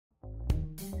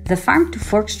The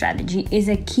farm-to-fork strategy is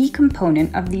a key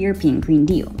component of the European Green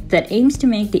Deal that aims to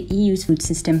make the EU's food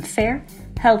system fair,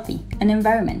 healthy, and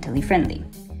environmentally friendly.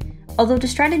 Although the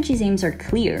strategy's aims are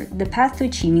clear, the path to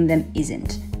achieving them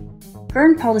isn't.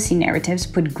 Current policy narratives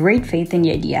put great faith in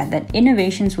the idea that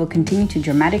innovations will continue to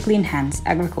dramatically enhance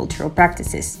agricultural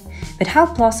practices. But how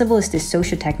plausible is this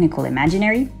socio-technical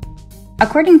imaginary?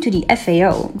 According to the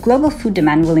FAO, global food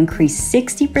demand will increase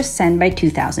 60% by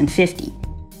 2050.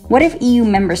 What if EU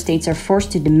member states are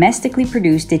forced to domestically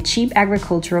produce the cheap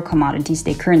agricultural commodities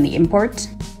they currently import?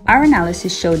 Our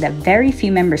analysis showed that very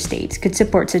few member states could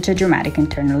support such a dramatic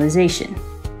internalization.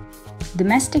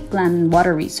 Domestic land and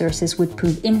water resources would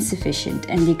prove insufficient,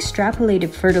 and the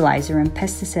extrapolated fertilizer and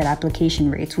pesticide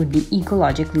application rates would be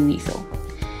ecologically lethal.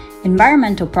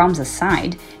 Environmental problems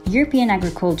aside, European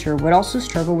agriculture would also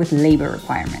struggle with labor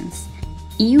requirements.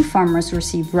 EU farmers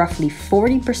receive roughly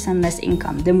 40% less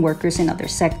income than workers in other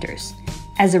sectors.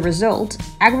 As a result,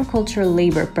 agricultural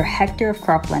labor per hectare of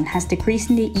cropland has decreased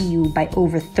in the EU by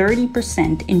over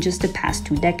 30% in just the past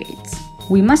 2 decades.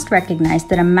 We must recognize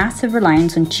that a massive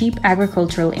reliance on cheap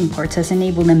agricultural imports has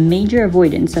enabled a major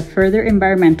avoidance of further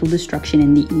environmental destruction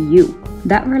in the EU.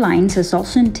 That reliance has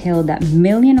also entailed that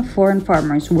millions of foreign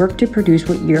farmers work to produce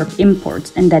what Europe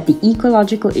imports, and that the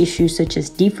ecological issues such as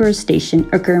deforestation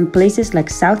occur in places like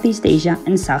Southeast Asia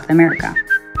and South America.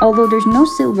 Although there's no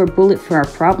silver bullet for our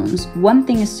problems, one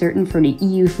thing is certain for the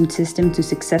EU food system to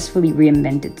successfully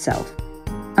reinvent itself.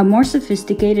 A more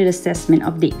sophisticated assessment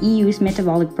of the EU's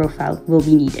metabolic profile will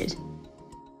be needed.